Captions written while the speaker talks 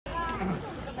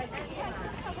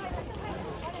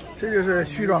这就是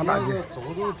徐庄大集。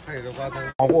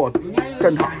包括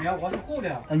炖汤。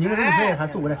你们这个水它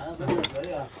是5的。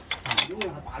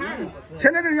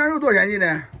现在这个羊肉多少钱一斤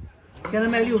呢？现在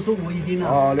卖65一斤呢。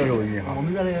哦，65一斤哈。我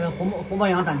们这里红毛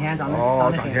羊涨钱涨的。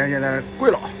哦，涨钱现在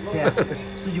贵了。对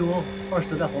，19、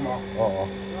20的红毛。哦。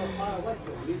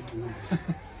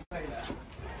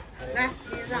来，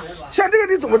像这个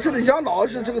你怎么吃的？羊脑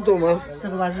是这个怎么？这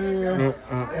个吧是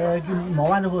熬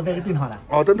完之后再给炖汤的。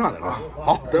哦，炖汤的啊。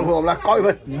好，等一会儿我们来搞一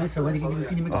份。你们吃过就给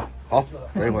你们搞。好，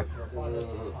等一会儿。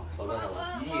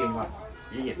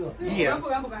一斤。哦，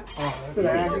这个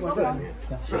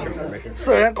4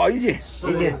个人搞1斤，4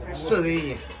个1斤，4个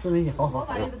1斤，好。好。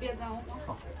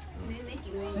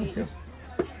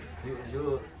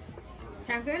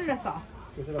先给2勺。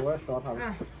就是我烧它。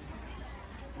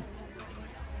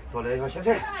多来一条咸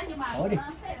菜。好的，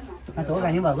那走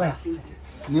赶紧吧，坐下。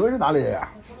你们是哪里人呀？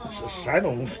山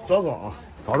东枣庄啊。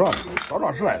枣庄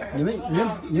市来的。你们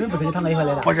不是跟他们一块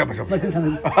来的？不是，我跟他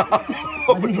们，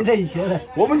我们在一起的。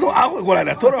我们从安徽过来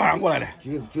的，昨天晚上过来的。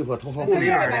据说同5里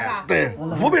远的。对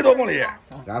，500多公里。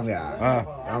安徽啊？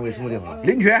安徽什么地方？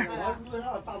临泉。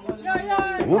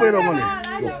500多公里。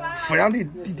阜阳地区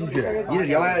的。你是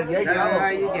2碗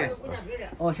1斤。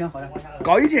哦，行，好的。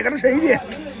搞1斤，给他称1斤。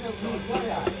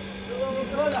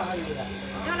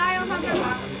要辣要放干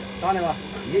嘛？当的吧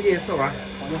，1斤4碗。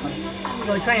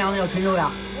要全羊的要纯肉呀？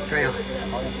全羊。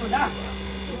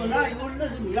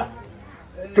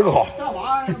这个好，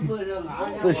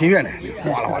这是心愿的，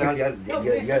哗啦哗啦，也是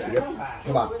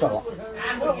吧？这个。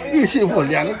越幸福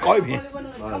2个搞1瓶。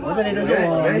我这里的肉，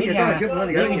明天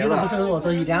不是肉，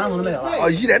都1点钟都卖了。哦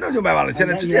，1点钟就卖完了，现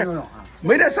在直接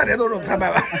每天3点多钟才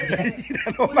卖完，1点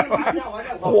钟卖完，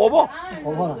火爆。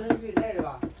火爆了。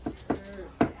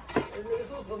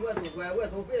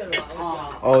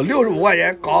哦，65块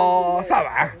钱搞3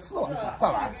碗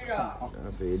，3碗，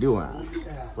对，6碗。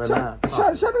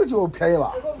像这个就便宜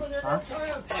吧？啊，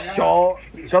小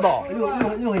刀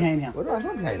6块钱一瓶。我这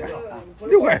多便宜点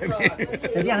，6块一瓶。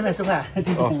在店里卖10块。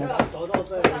你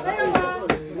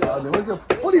们是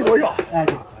薄利多销。哎，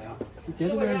对。这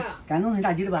个山东农村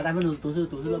大集的吧，大部分都是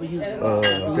老百姓。对。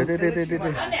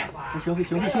消费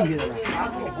兴趣的。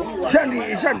像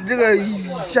你这个一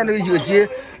个鸡，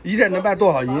一天能卖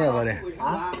多少营业额呢？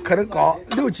啊，可能搞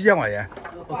6、7千块钱。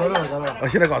搞到了。我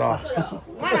现在搞到。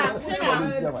完了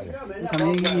，7千块钱。他们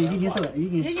1斤4碗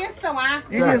，1斤4碗。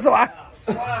1斤4碗。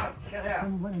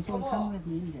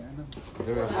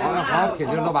这个好，给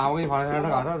这个老板，我给你放点这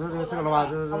个，这个老板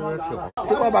这挺好。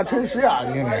这个老板诚实啊，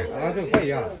你看看。啊，这可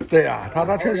以啊。对呀，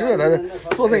他诚实，他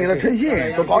做生意的诚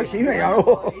信，都搞新鲜羊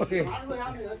肉。对。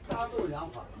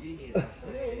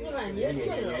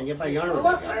你把羊肉不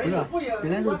是，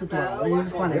本来都多，我就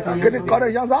换点。给你搞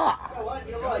点羊杂。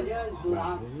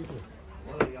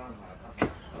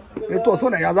给多送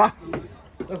点羊杂。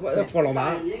郭老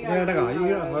板，你看这个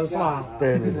是吧？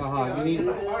对。哈，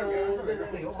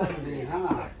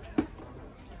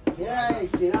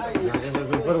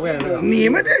你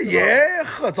们这也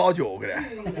喝早酒的？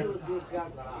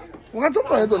我看这么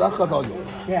多人都在喝早酒。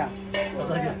对呀，喝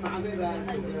早酒。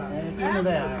不用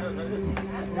这样。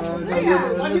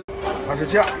它是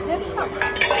酱。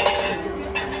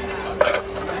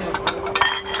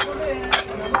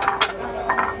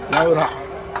羊肉汤。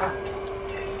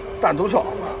蛋肚烧，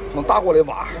从大锅里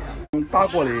挖，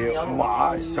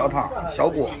小汤小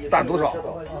锅蛋肚烧。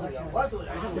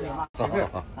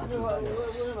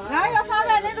那要3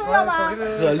碗那种要吗？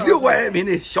喝6块钱一瓶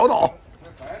的小岛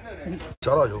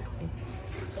酒。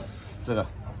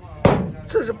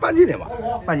这是半斤的吧？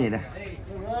半斤的。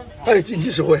还有经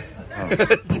济实惠，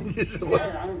经济实惠。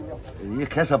你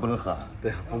开车不能喝。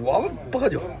对，我们不喝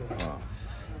酒。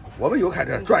我们有开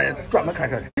车，专门开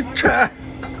车的。你吃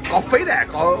搞肥的，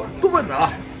搞肚笨子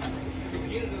啊！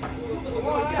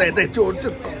对，就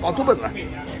搞肚笨子。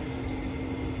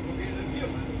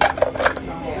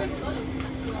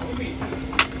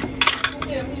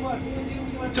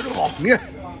这个好，你看，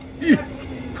咦，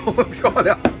多么漂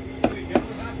亮！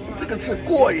这个是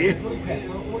过瘾。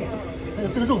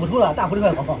这个肉不透了，大骨头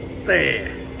块好。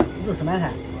对，肉是满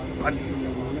菜。啊，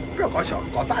不要搞小，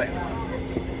搞大点。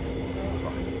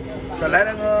再来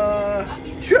那个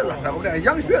靴子，来我们这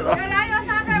羊靴子。要3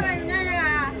块吧，人家这个。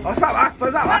好，3碗，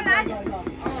分3碗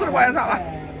，40块钱3碗。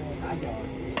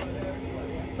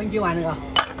分几碗那个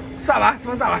？3碗，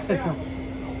分3碗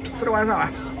，40块钱3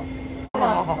碗。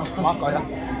好，搞一下。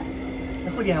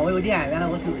后店我有店，原来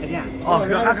我开店。哦，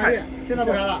原来开，现在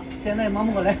不开了。现在忙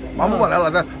不过来。忙不过来了，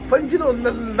这分期都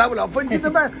来不了，分期得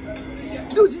卖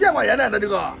6、7千块钱呢，这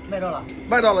个。卖到了。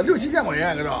卖到了6、7千块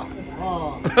钱，搁这。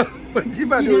哦。分期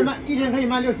卖6，一天可以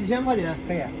卖6、7千块钱，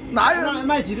可以。哪有那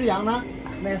卖几只羊呢？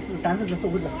卖30只、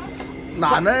45只。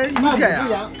哪能一天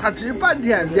呀？他只半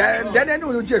天，2点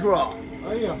钟就结束了。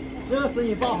哎呀，这生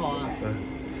意爆好啊！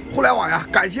互联网呀，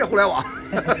感谢互联网。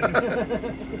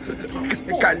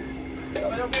感。要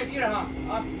不就盖地上啊！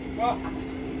走。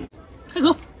开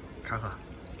口。看看。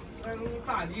山东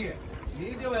大集，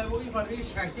你另外我给你说，这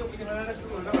先行，我给你说这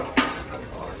个。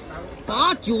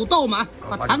把酒倒满，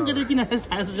把堂哥的今天的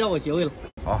菜是让我学会了。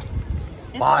好，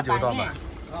把酒倒满。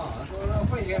啊，说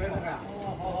分析分析看。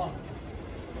好。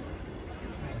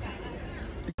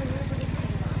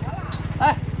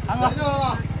哎，堂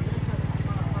哥。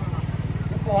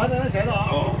保安在那闲着啊。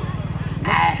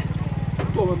哎，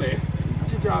多么美，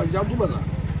这家羊肚焖子。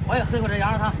我也喝一口这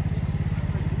羊肉汤。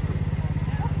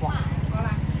哇，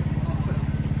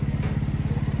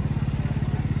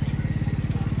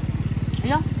哎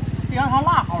呀，这羊肉汤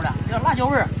辣好的，有点辣椒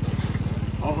味儿，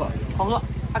好喝，好喝，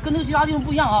还跟那个其他地方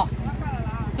不一样啊，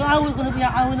跟安徽喝的不一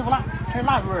样，安徽那不辣，它是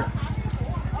辣子味儿的，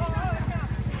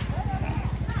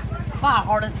辣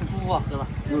好的挺舒服啊，喝的。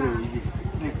肉肉一地。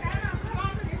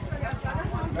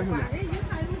哎兄弟，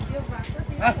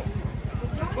哎。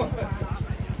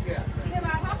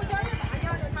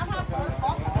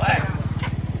哎，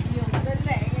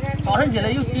早晨起来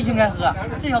又激情开喝，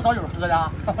这小早酒喝的啊。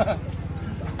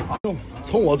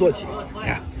从我做起，你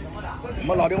看，我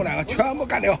们老弟我2个全部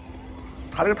干掉，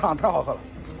他这个汤太好喝了。